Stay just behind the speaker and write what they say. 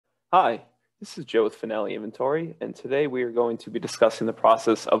Hi, this is Joe with Finale Inventory, and today we are going to be discussing the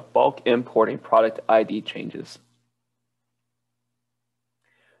process of bulk importing product ID changes.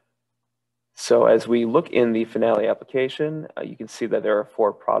 So as we look in the Finale application, you can see that there are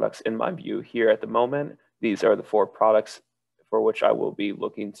 4 products in my view here at the moment. These are the 4 products for which I will be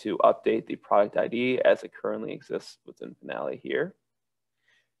looking to update the product ID as it currently exists within Finale here.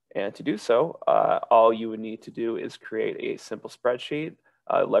 And to do so, all you would need to do is create a simple spreadsheet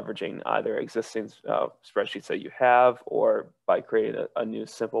leveraging either existing spreadsheets that you have or by creating a new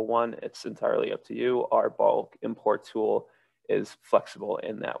simple one. It's entirely up to you. Our bulk import tool is flexible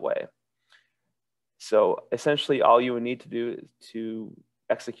in that way. So essentially all you would need to do to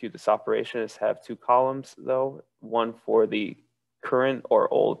execute this operation is have 2 columns though, one for the current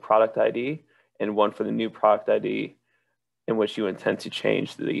or old product ID and one for the new product ID in which you intend to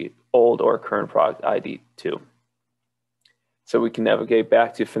change the old or current product ID to. So we can navigate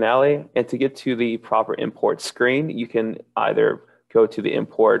back to Finale, and to get to the proper import screen, you can either go to the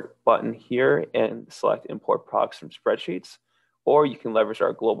import button here and select import products from spreadsheets, or you can leverage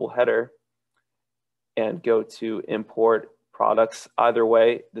our global header and go to import products. Either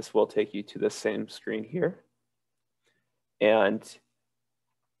way, this will take you to the same screen here. And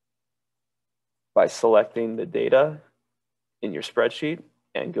by selecting the data in your spreadsheet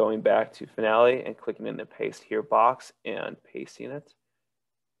and going back to Finale and clicking in the paste here box and pasting it,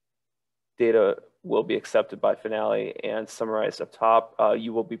 data will be accepted by Finale and summarized up top.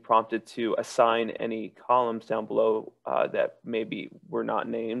 You will be prompted to assign any columns down below that maybe were not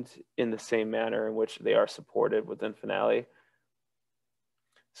named in the same manner in which they are supported within Finale.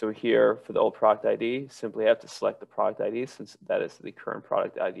 So here for the old product ID, simply have to select the product ID since that is the current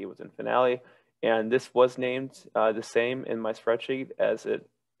product ID within Finale. And this was named the same in my spreadsheet as it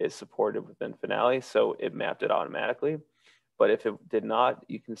is supported within Finale, so it mapped it automatically. But if it did not,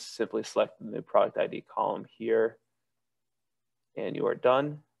 you can simply select the new product ID column here, and you are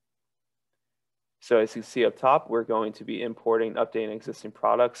done. So as you see up top, we're going to be importing, updating existing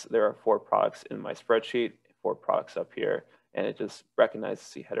products. There are 4 products in my spreadsheet, 4 products up here, and it just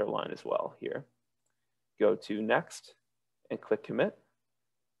recognizes the header line as well here. Go to Next and click Commit,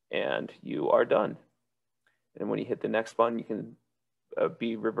 and you are done. And when you hit the next button, you can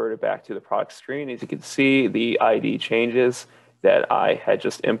be reverted back to the product screen. As you can see, the ID changes that I had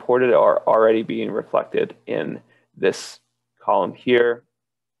just imported are already being reflected in this column here.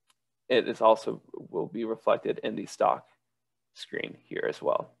 It is also will be reflected in the stock screen here as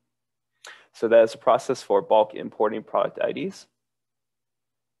well. So that is the process for bulk importing product IDs.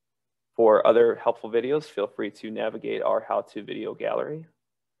 For other helpful videos, feel free to navigate our how-to video gallery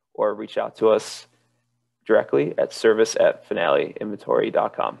or reach out to us directly at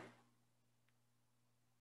service@finaleinventory.com.